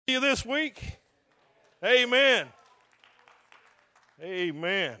You this week? Amen.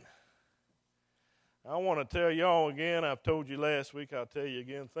 Amen. I want to tell y'all again, I've told you last week, I'll tell you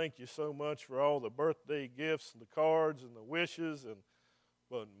again, thank you so much for all the birthday gifts and the cards and the wishes,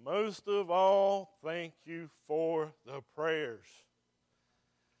 but most of all, thank you for the prayers.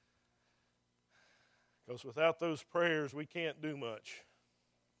 Because without those prayers, we can't do much.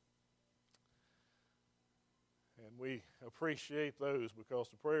 And we appreciate those because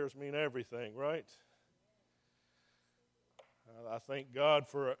the prayers mean everything, right? I thank God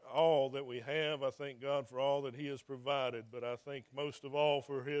for all that we have. I thank God for all that He has provided. But I thank most of all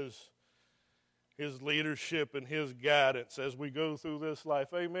for His leadership and His guidance as we go through this life.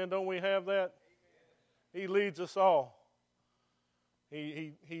 Amen. Don't we have that? He leads us all.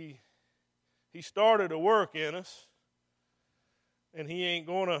 He started a work in us, and He ain't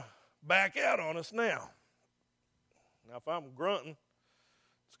going to back out on us now. Now, if I'm grunting,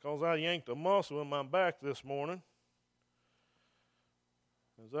 it's because I yanked a muscle in my back this morning.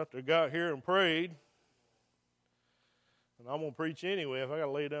 As after I got here and prayed, and I'm going to preach anyway. If I got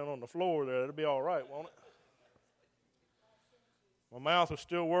to lay down on the floor there, it'll be all right, won't it? My mouth is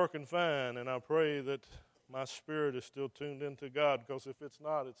still working fine, and I pray that my spirit is still tuned into God, because if it's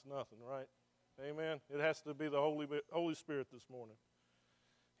not, it's nothing, right? Amen. It has to be the Holy Spirit this morning.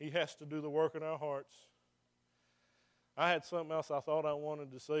 He has to do the work in our hearts. I had something else I thought I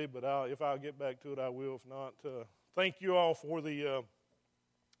wanted to say, but if I'll get back to it, I will. If not, thank you all for the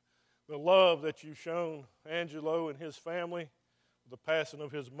love that you've shown Angelo and his family, the passing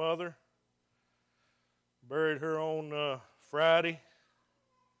of his mother. Buried her on Friday.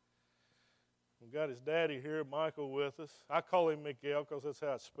 We've got his daddy here, Michael, with us. I call him Miguel because that's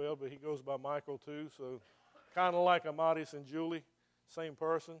how it's spelled, but he goes by Michael too. So kind of like Amadis and Julie, same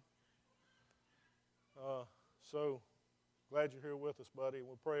person. So glad you're here with us, buddy, and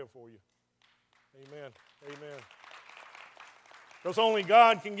we're praying for you. Amen. Amen. Because only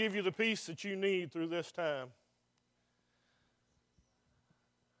God can give you the peace that you need through this time.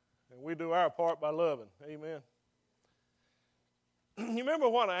 And we do our part by loving. Amen. You remember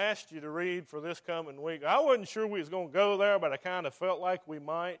what I asked you to read for this coming week? I wasn't sure we was going to go there, but I kind of felt like we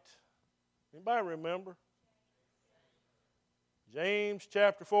might. Anybody remember? James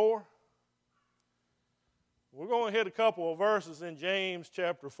chapter 4. We're going to hit a couple of verses in James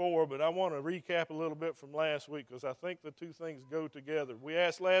chapter 4, but I want to recap a little bit from last week because I think the two things go together. We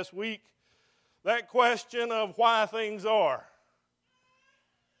asked last week that question of why things are.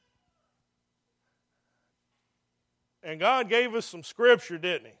 And God gave us some scripture,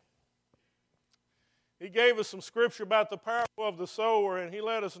 didn't He? He gave us some scripture about the parable of the sower, and He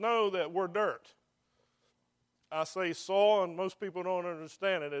let us know that we're dirt. I say soil, and most people don't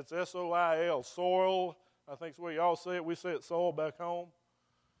understand it. It's S-O-I-L, soil. I think it's the way y'all say it. We say it soil back home.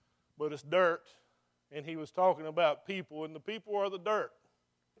 But it's dirt. And He was talking about people, and the people are the dirt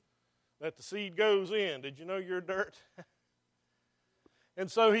that the seed goes in. Did you know you're dirt? And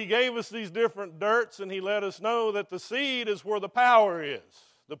so He gave us these different dirts, and He let us know that the seed is where the power is.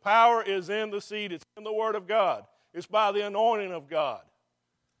 The power is in the seed. It's in the Word of God. It's by the anointing of God.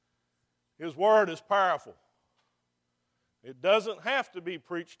 His Word is powerful. It doesn't have to be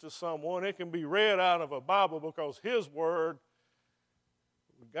preached to someone. It can be read out of a Bible because His Word,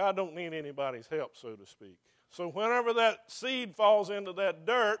 God don't need anybody's help, so to speak. So whenever that seed falls into that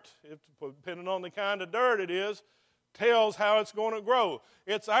dirt, depending on the kind of dirt it is, tells how it's going to grow.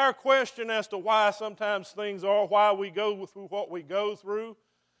 It's our question as to why sometimes things are, why we go through what we go through.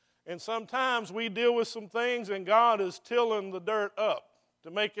 And sometimes we deal with some things and God is tilling the dirt up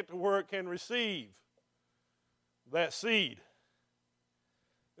to make it to where it can receive that seed.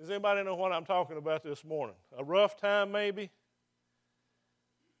 Does anybody know what I'm talking about this morning? A rough time maybe?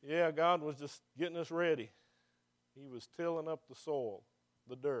 Yeah, God was just getting us ready. He was tilling up the soil,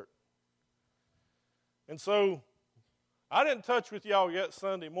 the dirt. And so, I didn't touch with y'all yet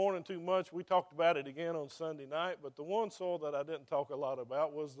Sunday morning too much. We talked about it again on Sunday night, but the one soil that I didn't talk a lot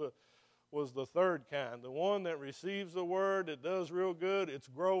about was the third kind, the one that receives the word, it does real good, it's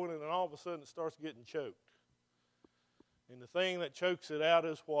growing, and then all of a sudden it starts getting choked. And the thing that chokes it out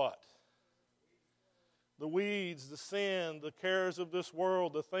is what? The weeds, the sin, the cares of this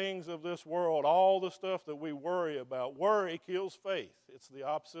world, the things of this world, all the stuff that we worry about. Worry kills faith. It's the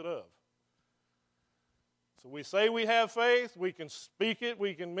opposite of. So we say we have faith, we can speak it,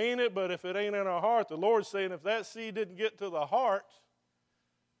 we can mean it, but if it ain't in our heart, the Lord's saying if that seed didn't get to the heart,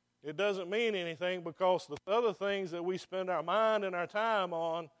 it doesn't mean anything because the other things that we spend our mind and our time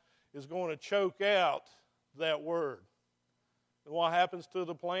on is going to choke out that word. And what happens to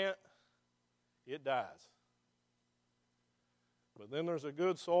the plant? It dies. But then there's a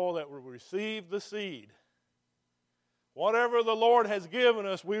good soil that will receive the seed. Whatever the Lord has given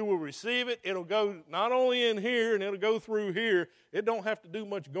us, we will receive it. It'll go not only in here, and it'll go through here. It don't have to do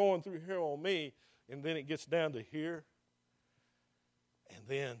much going through here on me. And then it gets down to here. And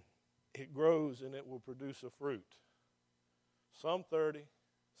then it grows and it will produce a fruit. Some 30,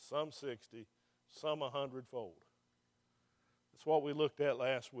 some 60, some 100-fold. That's what we looked at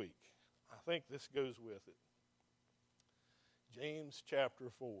last week. I think this goes with it. James chapter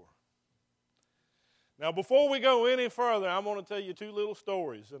 4. Now, before we go any further, I'm going to tell you two little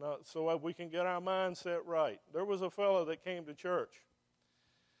stories so we can get our mindset right. There was a fellow that came to church.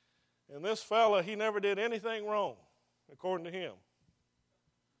 And this fellow, he never did anything wrong, according to him.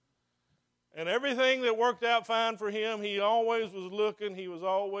 And everything that worked out fine for him, he always was looking. He was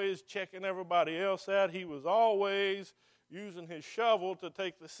always checking everybody else out. He was always using his shovel to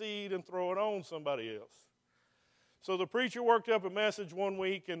take the seed and throw it on somebody else. So the preacher worked up a message one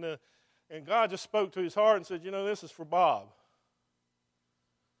week, and God just spoke to his heart and said, this is for Bob.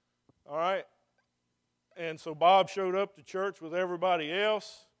 All right? And so Bob showed up to church with everybody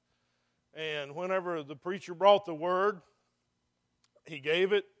else, and whenever the preacher brought the word, he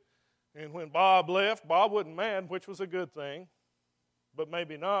gave it. And when Bob left, Bob wasn't mad, which was a good thing, but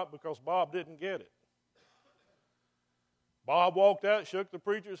maybe not because Bob didn't get it. Bob walked out, shook the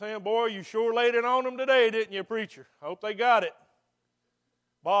preacher's hand. Boy, you sure laid it on them today, didn't you, preacher? I hope they got it.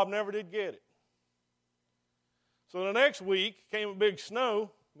 Bob never did get it. So the next week came a big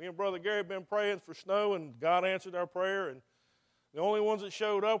snow. Me and Brother Gary had been praying for snow, and God answered our prayer. And the only ones that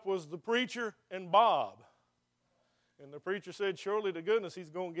showed up was the preacher and Bob. And the preacher said, surely to goodness he's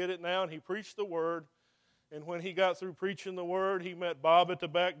going to get it now. And he preached the word. And when he got through preaching the word, he met Bob at the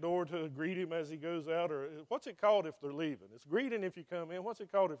back door to greet him as he goes out. Or what's it called if they're leaving? It's greeting if you come in. What's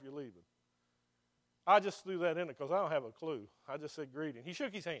it called if you're leaving? I just threw that in there because I don't have a clue. I just said greeting. He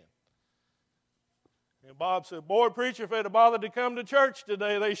shook his hand. And Bob said, boy, preacher, if they'd have bothered to come to church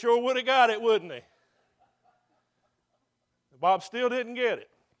today, they sure would have got it, wouldn't they? Bob still didn't get it.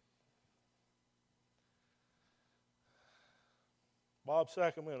 Bob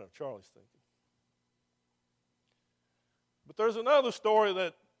Sacramento, Charlie's thinking. But there's another story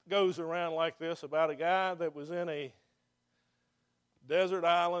that goes around like this about a guy that was in a desert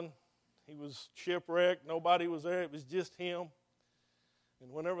island. He was shipwrecked. Nobody was there. It was just him.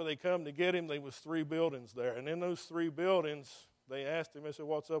 And whenever they come to get him, there was 3 buildings there. And in those 3 buildings, they asked him, they said,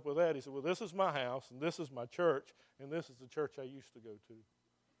 what's up with that? He said, well, this is my house, and this is my church, and this is the church I used to go to.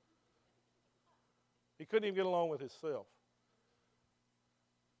 He couldn't even get along with himself.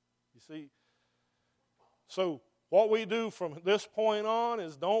 You see, so what we do from this point on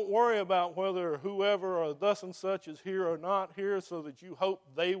is don't worry about whether whoever or thus and such is here or not here so that you hope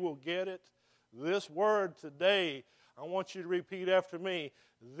they will get it. This word today, I want you to repeat after me.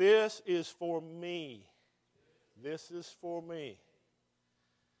 This is for me. This is for me.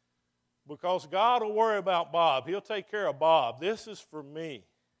 Because God will worry about Bob. He'll take care of Bob. This is for me.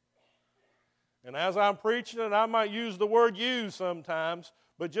 And as I'm preaching it, I might use the word you sometimes,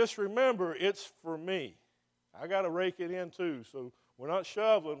 but just remember, it's for me. I got to rake it in too, so we're not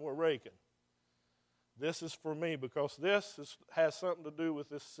shoveling, we're raking. This is for me because has something to do with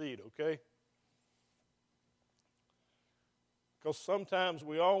this seed, okay? Because sometimes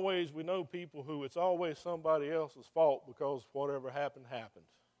we know people who it's always somebody else's fault because whatever happened, happened.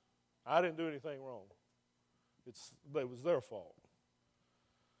 I didn't do anything wrong. It was their fault.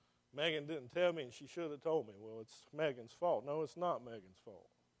 Megan didn't tell me and she should have told me. Well, it's Megan's fault. No, it's not Megan's fault.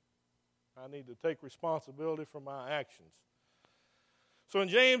 I need to take responsibility for my actions. So in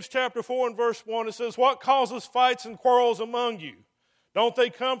James chapter 4 and verse 1, it says, what causes fights and quarrels among you? Don't they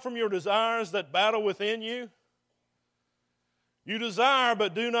come from your desires that battle within you? You desire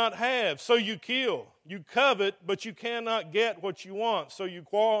but do not have, so you kill. You covet, but you cannot get what you want, so you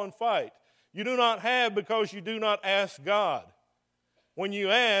quarrel and fight. You do not have because you do not ask God. When you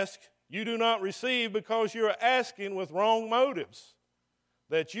ask, you do not receive because you are asking with wrong motives,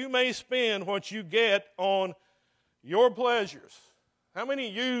 that you may spend what you get on your pleasures. How many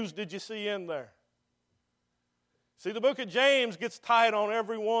yous did you see in there? See, the book of James gets tight on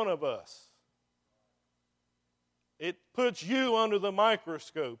every one of us. It puts you under the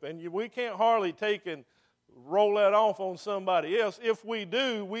microscope, and we can't hardly take and roll that off on somebody else. If we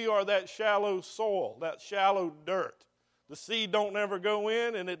do, we are that shallow soil, that shallow dirt. The seed don't never go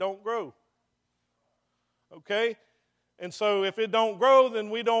in, and it don't grow. Okay? And so if it don't grow, then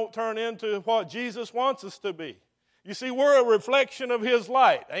we don't turn into what Jesus wants us to be. You see, we're a reflection of His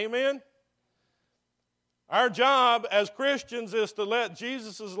light. Amen? Our job as Christians is to let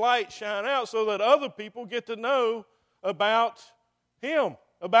Jesus' light shine out so that other people get to know about Him,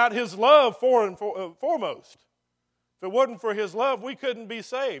 about His love foremost. If it wasn't for His love, we couldn't be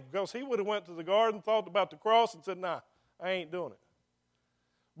saved, because He would have went to the garden, thought about the cross, and said, nah, I ain't doing it.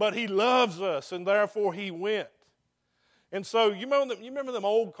 But He loves us, and therefore He went. And so you remember them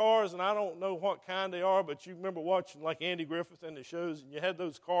old cars, and I don't know what kind they are, but you remember watching like Andy Griffith in the shows, and you had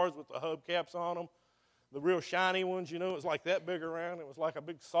those cars with the hubcaps on them, the real shiny ones, it was like that big around. It was like a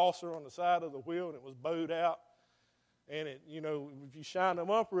big saucer on the side of the wheel, and it was bowed out. And it, if you shine them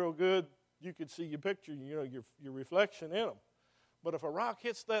up real good, you could see your picture, your reflection in them. But if a rock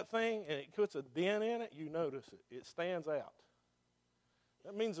hits that thing and it puts a dent in it, you notice it. It stands out.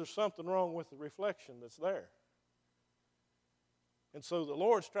 That means there's something wrong with the reflection that's there. And so the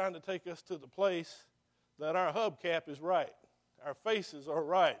Lord's trying to take us to the place that our hubcap is right. Our faces are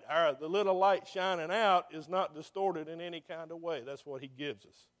right. The little light shining out is not distorted in any kind of way. That's what He gives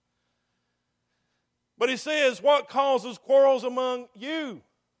us. But He says, what causes quarrels among you?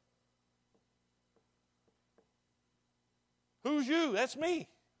 Who's you? That's me.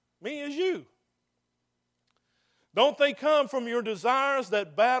 Me is you. Don't they come from your desires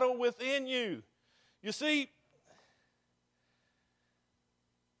that battle within you? You see,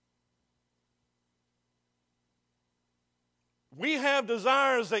 we have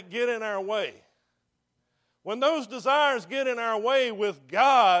desires that get in our way. When those desires get in our way with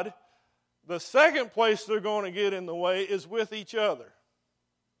God, the second place they're going to get in the way is with each other.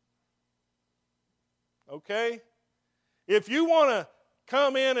 Okay? If you want to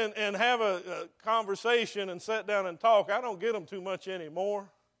come in and have a conversation and sit down and talk, I don't get them too much anymore,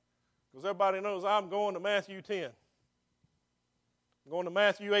 because everybody knows I'm going to Matthew 10. I'm going to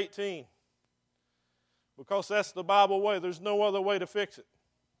Matthew 18. Because that's the Bible way. There's no other way to fix it.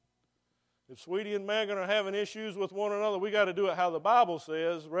 If Sweetie and Megan are having issues with one another, we got to do it how the Bible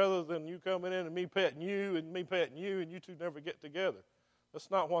says, rather than you coming in and me petting you and me petting you and you two never get together.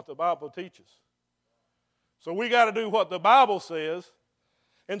 That's not what the Bible teaches. So we got to do what the Bible says.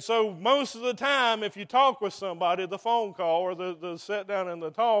 And so most of the time, if you talk with somebody, the phone call or the sit down and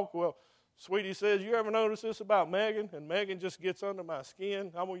the talk, well, Sweetie says, you ever notice this about Megan? And Megan just gets under my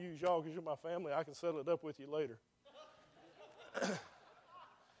skin. I'm going to use y'all because you're my family. I can settle it up with you later.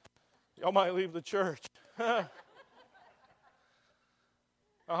 Y'all might leave the church. I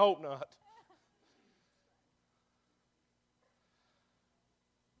hope not.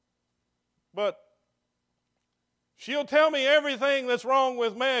 But she'll tell me everything that's wrong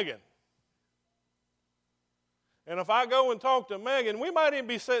with Megan. And if I go and talk to Megan, we might even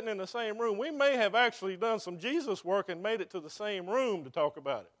be sitting in the same room. We may have actually done some Jesus work and made it to the same room to talk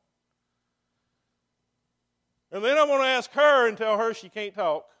about it. And then I'm going to ask her and tell her she can't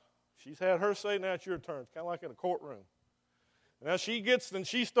talk. She's had her say, now it's your turn. It's kind of like in a courtroom. Now she gets and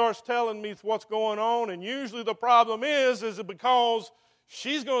she starts telling me what's going on, and usually the problem is it because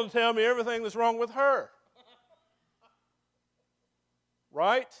she's going to tell me everything that's wrong with her.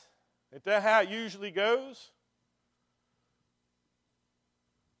 Right? Isn't that how it usually goes?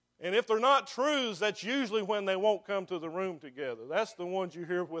 And if they're not truths, that's usually when they won't come to the room together. That's the ones you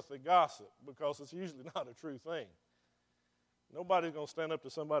hear with the gossip, because it's usually not a true thing. Nobody's going to stand up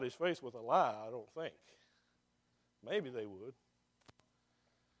to somebody's face with a lie, I don't think. Maybe they would.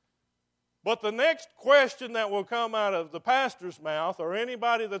 But the next question that will come out of the pastor's mouth, or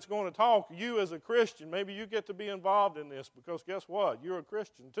anybody that's going to talk, you as a Christian, maybe you get to be involved in this, because guess what? You're a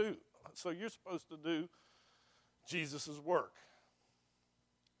Christian too. So you're supposed to do Jesus' work.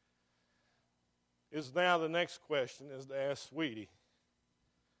 Is now the next question is to ask Sweetie,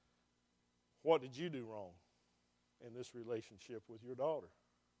 what did you do wrong in this relationship with your daughter?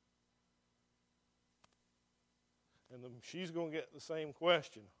 And she's going to get the same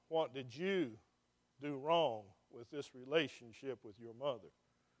question. What did you do wrong with this relationship with your mother?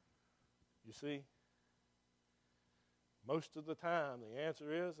 You see? Most of the time the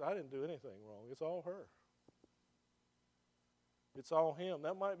answer is, I didn't do anything wrong. It's all her. It's all him.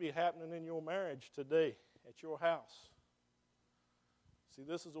 That might be happening in your marriage today at your house. See,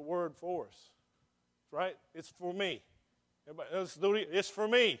 this is a word for us, right? It's for me. Everybody, it's for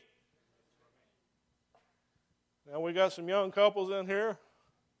me. Now we got some young couples in here.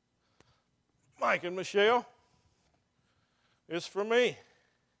 Mike and Michelle. It's for me.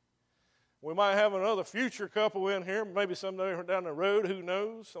 We might have another future couple in here, maybe someday down the road, who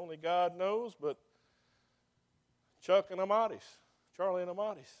knows? Only God knows, but Chuck and Amatis. Charlie and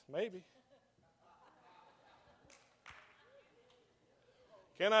Amatis, maybe.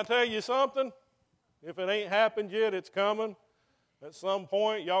 Can I tell you something? If it ain't happened yet, it's coming. At some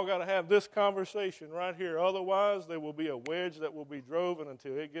point, y'all got to have this conversation right here. Otherwise, there will be a wedge that will be driven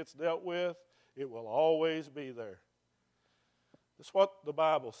until it gets dealt with. It will always be there. That's what the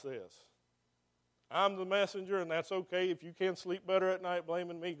Bible says. I'm the messenger, and that's okay. If you can't sleep better at night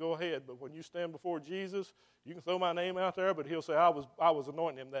blaming me, go ahead. But when you stand before Jesus, you can throw my name out there, but he'll say, I was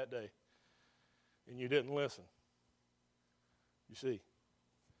anointing him that day. And you didn't listen. You see.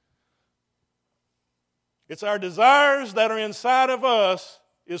 It's our desires that are inside of us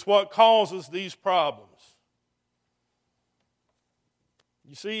is what causes these problems.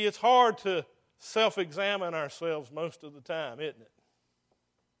 You see, it's hard to self-examine ourselves most of the time, isn't it?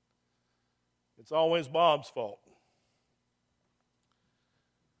 It's always Bob's fault.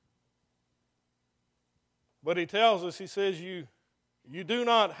 But he tells us, he says, you do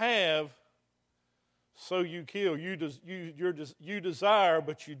not have, so you kill. You desire,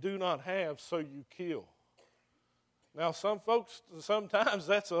 but you do not have, so you kill. Now, some folks, sometimes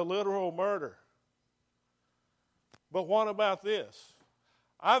that's a literal murder. But what about this?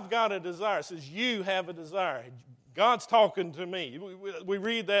 I've got a desire. It says you have a desire. God's talking to me. We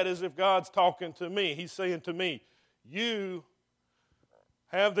read that as if God's talking to me. He's saying to me, you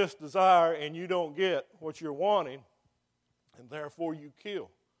have this desire and you don't get what you're wanting, and therefore you kill.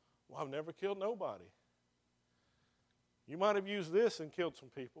 Well, I've never killed nobody. You might have used this and killed some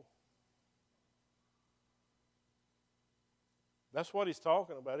people. That's what he's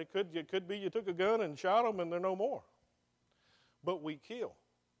talking about. It could be you took a gun and shot them and they're no more. But we kill.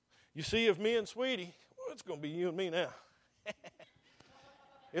 You see, if me and Sweetie, well, it's going to be you and me now.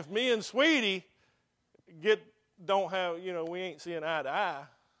 If me and Sweetie don't have, we ain't seeing eye to eye,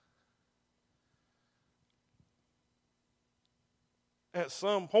 at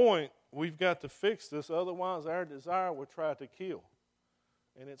some point we've got to fix this. Otherwise, our desire will try to kill.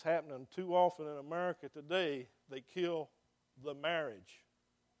 And it's happening too often in America today. They kill the marriage.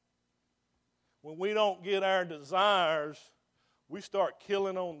 When we don't get our desires, we start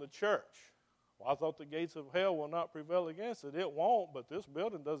killing on the church. Well, I thought the gates of hell will not prevail against it. It won't, but this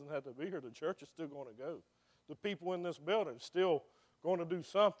building doesn't have to be here. The church is still going to go. The people in this building are still going to do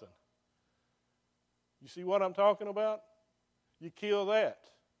something. You see what I'm talking about? You kill that.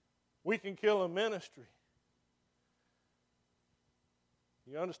 We can kill a ministry.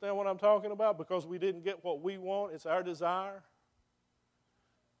 You understand what I'm talking about? Because we didn't get what we want, it's our desire.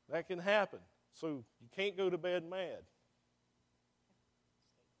 That can happen. So you can't go to bed mad.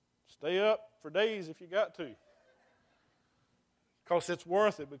 Stay up for days if you got to. Because it's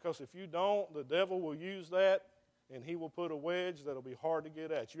worth it. Because if you don't, the devil will use that and he will put a wedge that'll be hard to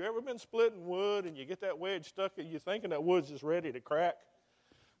get at. You ever been splitting wood and you get that wedge stuck and you're thinking that wood's just ready to crack?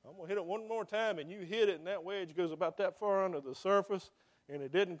 I'm going to hit it one more time, and you hit it and that wedge goes about that far under the surface and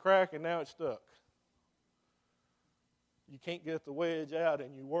it didn't crack and now it's stuck. You can't get the wedge out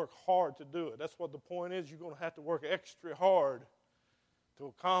and you work hard to do it. That's what the point is. You're going to have to work extra hard to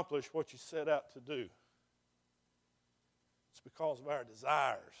accomplish what you set out to do. It's because of our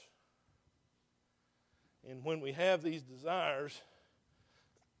desires. And when we have these desires,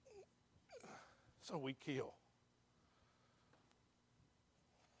 so we kill.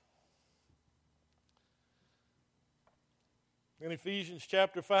 In Ephesians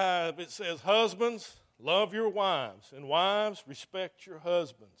chapter 5, it says, husbands, love your wives, and wives, respect your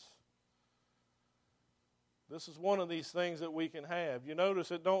husbands. This is one of these things that we can have. You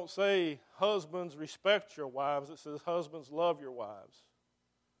notice it don't say, husbands, respect your wives. It says, husbands, love your wives.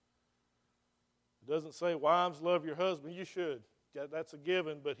 It doesn't say, wives, love your husband. You should. That's a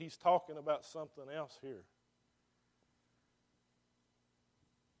given, but he's talking about something else here.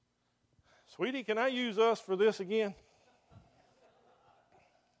 Sweetie, can I use us for this again?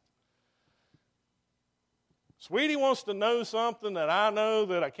 Sweetie wants to know something that I know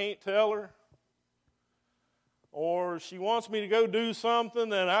that I can't tell her. Or she wants me to go do something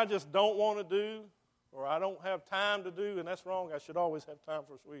that I just don't want to do, or I don't have time to do, and that's wrong. I should always have time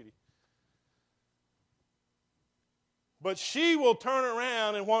for Sweetie. But she will turn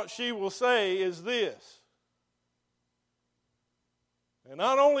around and what she will say is this. And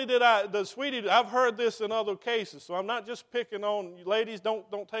not only Sweetie, I've heard this in other cases, so I'm not just picking on you ladies, don't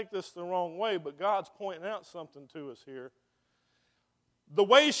take this the wrong way, but God's pointing out something to us here. The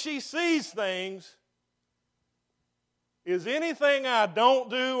way she sees things is anything I don't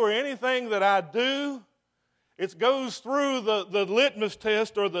do or anything that I do, it goes through the litmus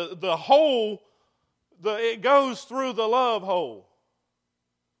test or the hole, it goes through the love hole.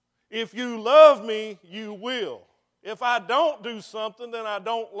 If you love me, you will. If I don't do something, then I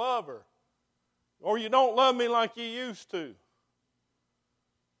don't love her. Or you don't love me like you used to.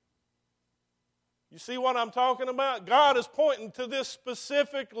 You see what I'm talking about? God is pointing to this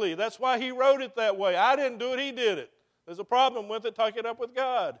specifically. That's why he wrote it that way. I didn't do it, he did it. There's a problem with it, take it up with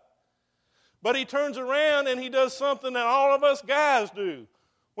God. But he turns around and he does something that all of us guys do.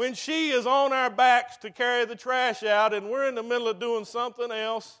 When she is on our backs to carry the trash out and we're in the middle of doing something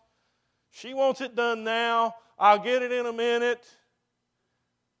else, she wants it done now, I'll get it in a minute,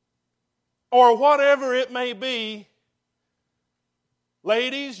 or whatever it may be.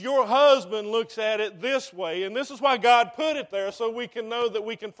 Ladies, your husband looks at it this way, and this is why God put it there, so we can know that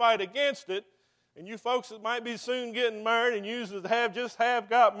we can fight against it. And you folks that might be soon getting married, and you that just have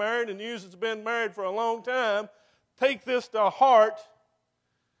got married, and you that's been married for a long time, take this to heart.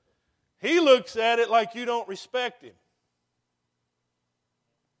 He looks at it like you don't respect him.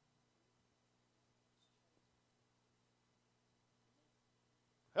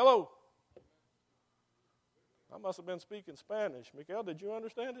 Hello. I must have been speaking Spanish. Miguel, did you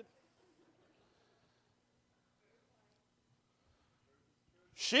understand it?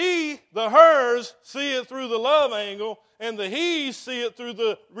 She, the hers, see it through the love angle, and the he's see it through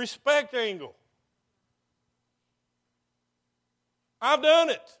the respect angle. I've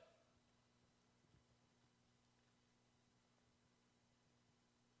done it.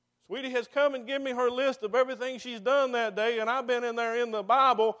 Sweetie has come and given me her list of everything she's done that day, and I've been in there in the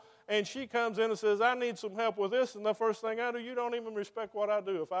Bible, and she comes in and says, I need some help with this, and the first thing I do, you don't even respect what I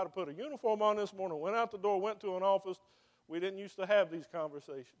do. If I'd have put a uniform on this morning, went out the door, went to an office, we didn't used to have these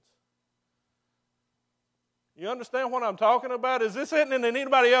conversations. You understand what I'm talking about? Is this isn't in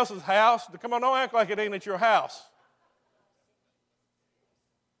anybody else's house? Come on, don't act like it ain't at your house.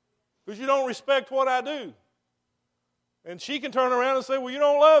 Because you don't respect what I do. And she can turn around and say, well, you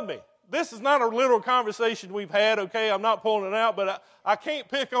don't love me. This is not a little conversation we've had, okay? I'm not pulling it out, but I can't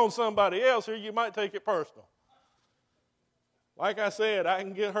pick on somebody else here. You might take it personal. Like I said, I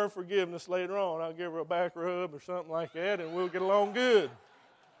can get her forgiveness later on. I'll give her a back rub or something like that, and we'll get along good.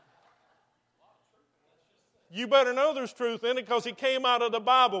 You better know there's truth in it because he came out of the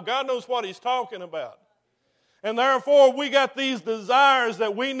Bible. God knows what he's talking about. And therefore, we got these desires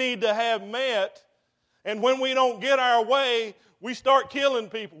that we need to have met. And when we don't get our way, we start killing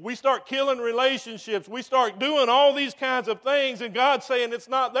people. We start killing relationships. We start doing all these kinds of things. And God's saying it's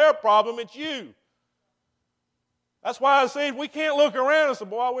not their problem, it's you. That's why I say we can't look around and say,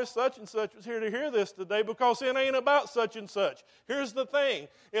 boy, I wish such and such was here to hear this today, because it ain't about such and such. Here's the thing.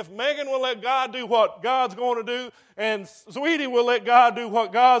 If Megan will let God do what God's going to do, and Sweetie will let God do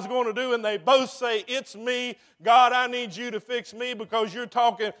what God's going to do, and they both say, it's me, God, I need you to fix me because you're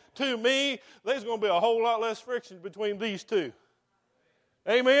talking to me, there's going to be a whole lot less friction between these two.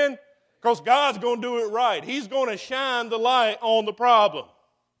 Amen? Because God's going to do it right. He's going to shine the light on the problem.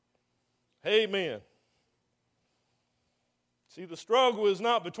 Amen. See, the struggle is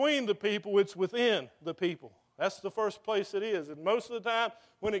not between the people, it's within the people. That's the first place it is. And most of the time,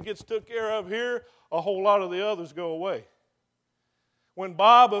 when it gets took care of here, a whole lot of the others go away. When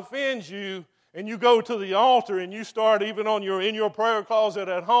Bob offends you, and you go to the altar and you start even in your prayer closet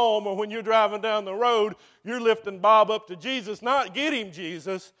at home, or when you're driving down the road, you're lifting Bob up to Jesus, not get him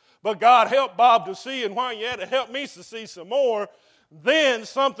Jesus, but God help Bob to see, and while you had to help me to see some more, then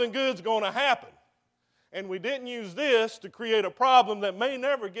something good's going to happen. And we didn't use this to create a problem that may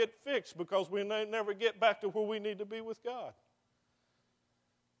never get fixed because we may never get back to where we need to be with God.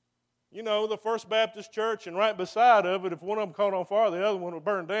 You know, the First Baptist Church, and right beside of it, if one of them caught on fire, the other one would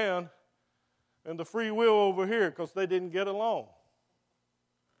burn down. And the Free Will over here because they didn't get along.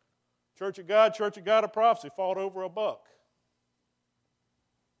 Church of God of Prophecy fought over a buck.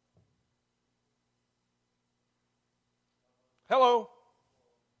 Hello.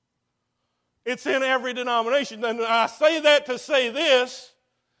 It's in every denomination. And I say that to say this,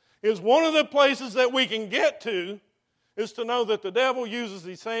 is one of the places that we can get to is to know that the devil uses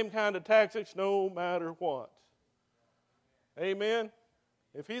these same kind of tactics no matter what. Amen?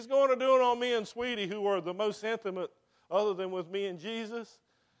 If he's going to do it on me and Sweetie, who are the most intimate other than with me and Jesus,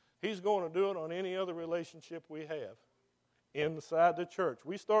 he's going to do it on any other relationship we have inside the church.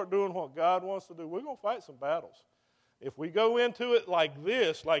 We start doing what God wants to do, we're going to fight some battles. If we go into it like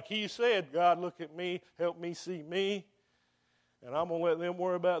this, like he said, God, look at me, help me see me, and I'm going to let them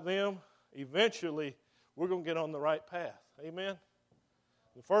worry about them, eventually we're going to get on the right path. Amen?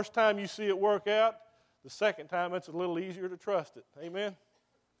 The first time you see it work out, the second time it's a little easier to trust it. Amen?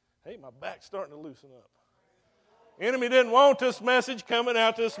 Hey, my back's starting to loosen up. Enemy didn't want this message coming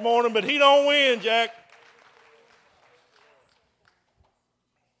out this morning, but he don't win, Jack.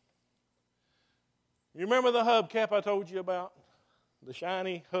 You remember the hubcap I told you about? The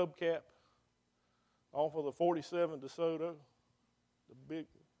shiny hubcap off of the 47 DeSoto? The big,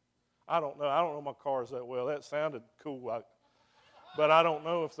 I don't know my cars that well. That sounded cool, but I don't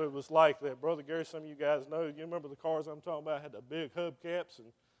know if it was like that. Brother Gary, some of you guys know. You remember the cars I'm talking about had the big hubcaps, and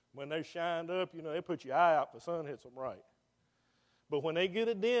When they're shined up, they put your eye out if the sun hits them right. But when they get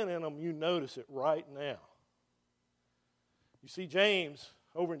a dent in them, you notice it right now. You see James,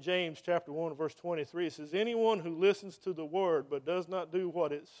 over in James chapter 1, verse 23, it says, anyone who listens to the word but does not do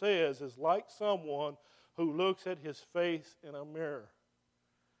what it says is like someone who looks at his face in a mirror.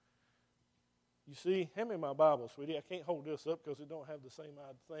 You see, hand me my Bible, sweetie. I can't hold this up because it don't have the same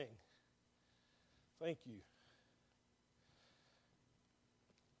odd thing. Thank you.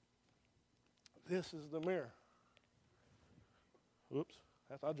 This is the mirror. Whoops.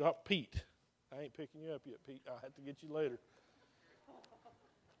 I dropped Pete. I ain't picking you up yet, Pete. I'll have to get you later.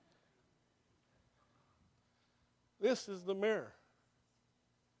 This is the mirror.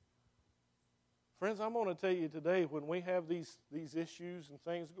 Friends, I'm going to tell you today, when we have these issues and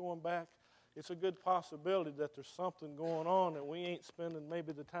things going back, it's a good possibility that there's something going on and we ain't spending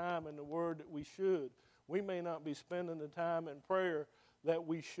maybe the time in the Word that we should. We may not be spending the time in prayer that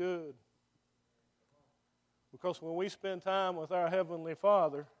we should. Because when we spend time with our Heavenly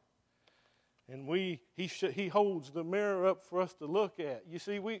Father, and He holds the mirror up for us to look at. You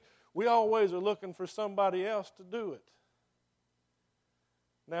see, we always are looking for somebody else to do it.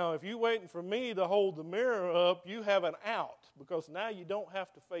 Now, if you're waiting for me to hold the mirror up, you have an out, because now you don't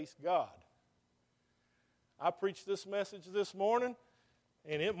have to face God. I preached this message this morning,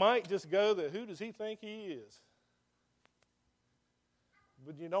 and it might just go that who does he think he is?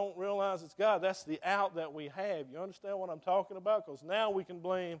 But you don't realize it's God. That's the out that we have. You understand what I'm talking about? Because now we can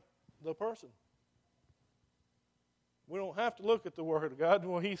blame the person. We don't have to look at the Word of God.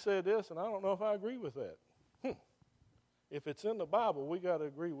 Well, He said this, and I don't know if I agree with that. If it's in the Bible, we got to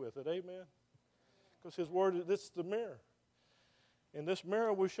agree with it. Amen? Because His Word, this is the mirror. And this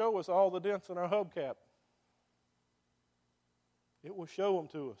mirror will show us all the dents in our hubcap. It will show them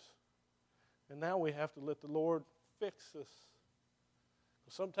to us. And now we have to let the Lord fix us.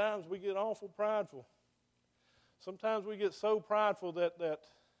 Sometimes we get awful prideful. Sometimes we get so prideful that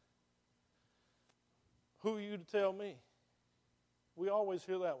who are you to tell me? We always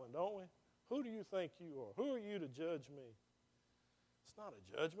hear that one, don't we? Who do you think you are? Who are you to judge me? It's not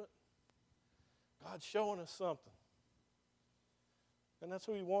a judgment. God's showing us something. And that's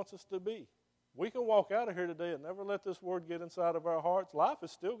who He wants us to be. We can walk out of here today and never let this word get inside of our hearts. Life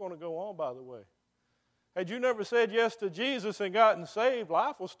is still going to go on, by the way. Had you never said yes to Jesus and gotten saved,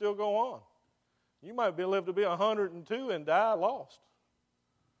 life will still go on. You might live to be 102 and die lost.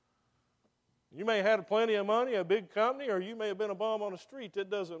 You may have had plenty of money, a big company, or you may have been a bum on the street. It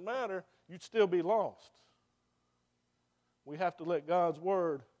doesn't matter. You'd still be lost. We have to let God's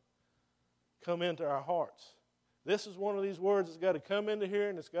word come into our hearts. This is one of these words that's got to come into here,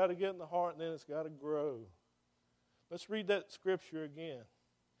 and it's got to get in the heart, and then it's got to grow. Let's read that scripture again.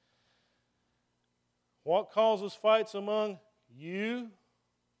 What causes fights among you?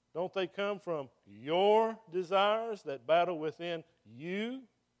 Don't they come from your desires that battle within you?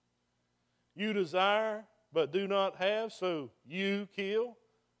 You desire but do not have, so you kill.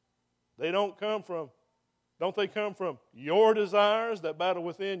 Don't they come from your desires that battle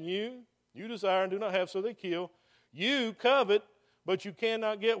within you? You desire and do not have, so they kill. You covet, but you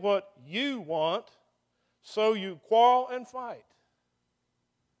cannot get what you want, so you quarrel and fight.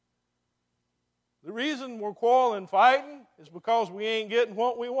 The reason we're quarreling and fighting is because we ain't getting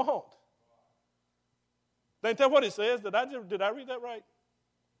what we want. Ain't that what it says? Did I read that right?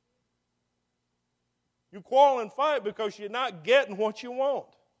 You quarrel and fight because you're not getting what you want.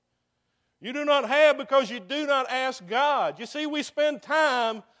 You do not have because you do not ask God. You see, we spend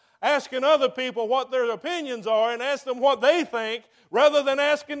time asking other people what their opinions are and ask them what they think rather than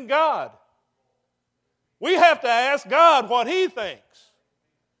asking God. We have to ask God what He thinks.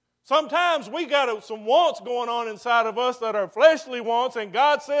 Sometimes we got some wants going on inside of us that are fleshly wants, and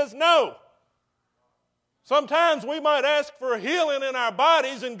God says no. Sometimes we might ask for healing in our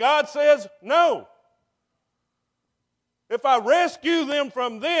bodies, and God says no. If I rescue them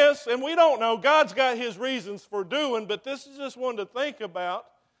from this, and we don't know, God's got His reasons for doing, but this is just one to think about.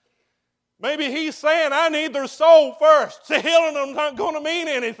 Maybe He's saying, I need their soul first. So healing them's not going to mean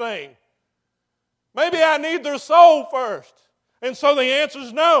anything. Maybe I need their soul first. And so the answer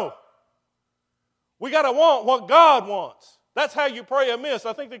is no. We got to want what God wants. That's how you pray amiss.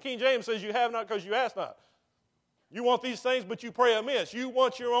 I think the King James says you have not because you ask not. You want these things, but you pray amiss. You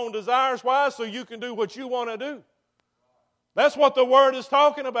want your own desires. Why? So you can do what you want to do. That's what the Word is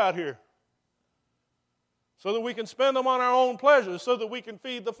talking about here. So that we can spend them on our own pleasures, so that we can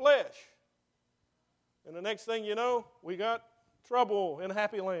feed the flesh. And the next thing you know, we got trouble in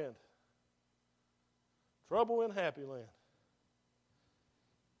Happy Land. Trouble in Happy Land.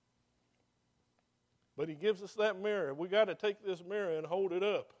 But He gives us that mirror. We got to take this mirror and hold it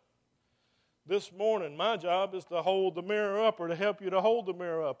up. This morning, my job is to hold the mirror up or to help you to hold the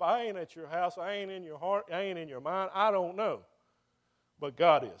mirror up. I ain't at your house. I ain't in your heart. I ain't in your mind. I don't know. But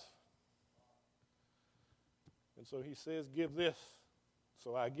God is. And so he says, give this.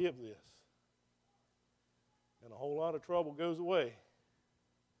 So I give this. And a whole lot of trouble goes away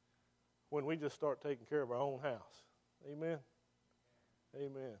when we just start taking care of our own house. Amen?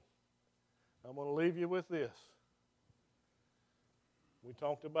 Amen. I'm going to leave you with this. We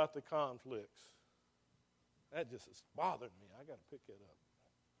talked about the conflicts. That just has bothered me. I got to pick it up.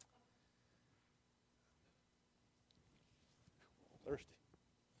 Thirsty.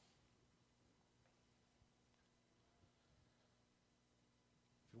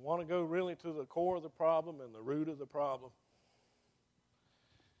 If you want to go really to the core of the problem and the root of the problem,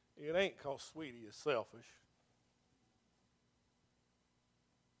 it ain't because Sweetie is selfish.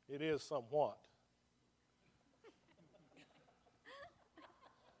 It is somewhat.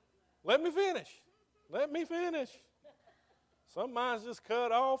 Let me finish. Let me finish. Some mine's just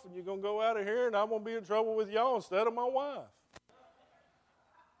cut off, and you're going to go out of here, and I'm going to be in trouble with y'all instead of my wife.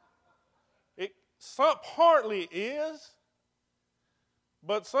 Some partly is,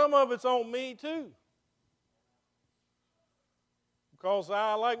 but some of it's on me too. Because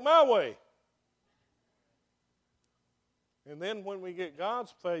I like my way. And then when we get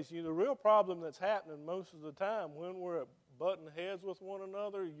God's place, the real problem that's happening most of the time when we're butting heads with one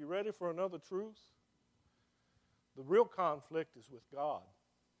another, you ready for another truth? The real conflict is with God.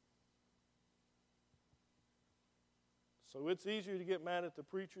 So it's easier to get mad at the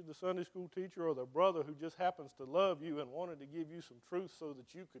preacher, the Sunday school teacher, or the brother who just happens to love you and wanted to give you some truth so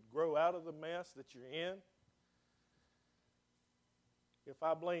that you could grow out of the mess that you're in. If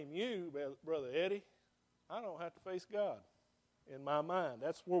I blame you, Brother Eddie, I don't have to face God in my mind.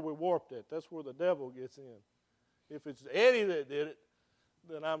 That's where we're warped at. That's where the devil gets in. If it's Eddie that did it,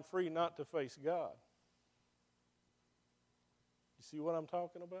 then I'm free not to face God. You see what I'm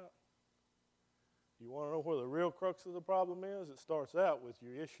talking about? You want to know where the real crux of the problem is? It starts out with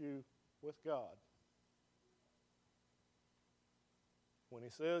your issue with God. When he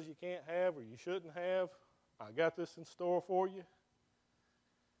says you can't have or you shouldn't have, I got this in store for you.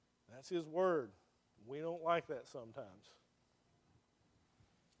 That's his word. We don't like that sometimes.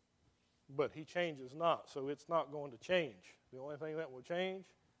 But he changes not, so it's not going to change. The only thing that will change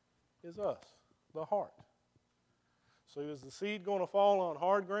is us, the heart. So is the seed going to fall on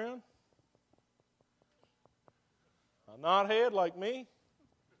hard ground? A knothead like me?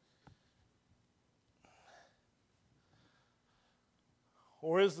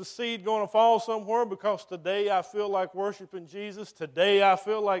 Or is the seed going to fall somewhere because today I feel like worshiping Jesus? Today I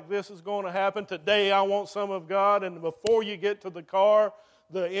feel like this is going to happen. Today I want some of God. And before you get to the car,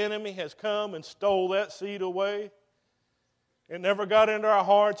 the enemy has come and stole that seed away. It never got into our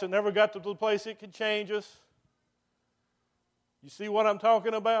hearts. It never got to the place it could change us. You see what I'm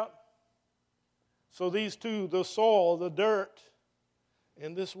talking about? So these two, the soil, the dirt,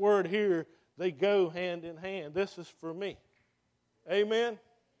 and this word here, they go hand in hand. This is for me. Amen?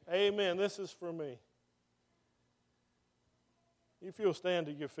 Amen. This is for me. If you'll stand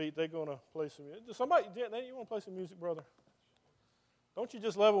to your feet, they're going to play some music. Somebody, you want to play some music, brother? Don't you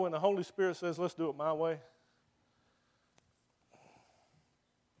just love it when the Holy Spirit says, let's do it my way?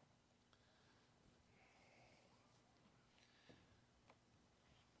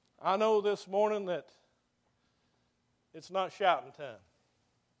 I know this morning that it's not shouting time.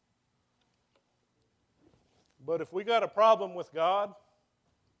 But if we got a problem with God,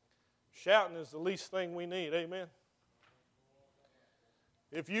 shouting is the least thing we need. Amen?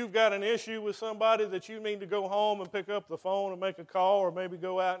 If you've got an issue with somebody that you need to go home and pick up the phone and make a call, or maybe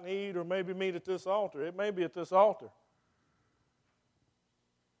go out and eat, or maybe meet at this altar, it may be at this altar.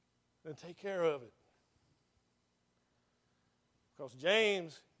 Then take care of it. Because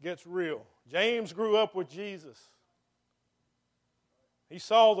James gets real. James grew up with Jesus. He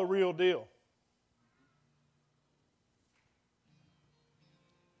saw the real deal.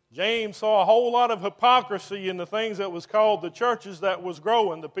 James saw a whole lot of hypocrisy in the things that was called the churches that was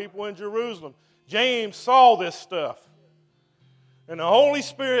growing, the people in Jerusalem. James saw this stuff. And the Holy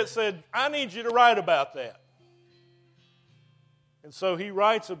Spirit said, I need you to write about that. And so he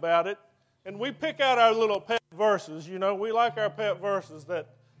writes about it. And we pick out our little pet verses. You know, we like our pet verses that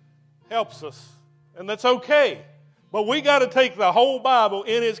helps us. And that's okay. But we got to take the whole Bible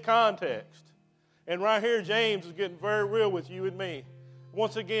in its context. And right here, James is getting very real with you and me.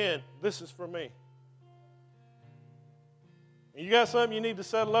 Once again, this is for me. And you got something you need to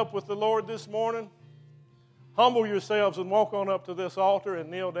settle up with the Lord this morning? Humble yourselves and walk on up to this altar and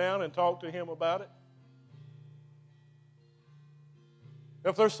kneel down and talk to Him about it.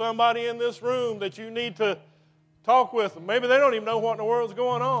 If there's somebody in this room that you need to talk with, maybe they don't even know what in the world's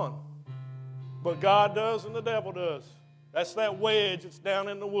going on. But God does and the devil does. That's that wedge that's down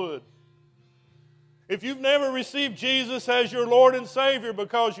in the wood. If you've never received Jesus as your Lord and Savior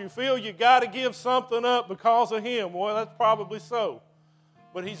because you feel you got to give something up because of Him, well, that's probably so.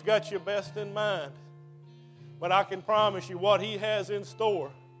 But He's got your best in mind. But I can promise you what He has in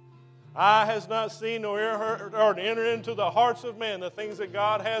store. Eye has not seen nor ear heard or entered into the hearts of men the things that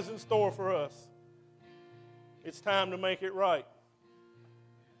God has in store for us. It's time to make it right.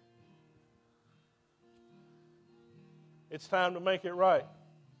 It's time to make it right.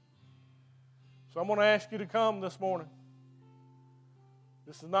 So I'm going to ask you to come this morning.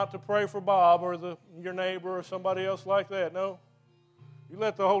 This is not to pray for Bob or your neighbor or somebody else like that. No. You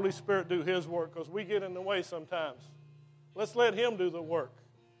let the Holy Spirit do His work because we get in the way sometimes. Let's let Him do the work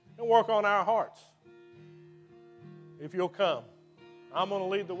and work on our hearts. If you'll come. I'm going to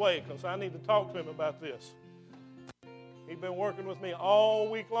lead the way because I need to talk to him about this. He's been working with me all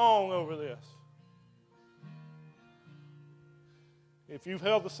week long over this. If you've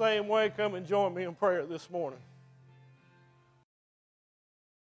held the same way, come and join me in prayer this morning.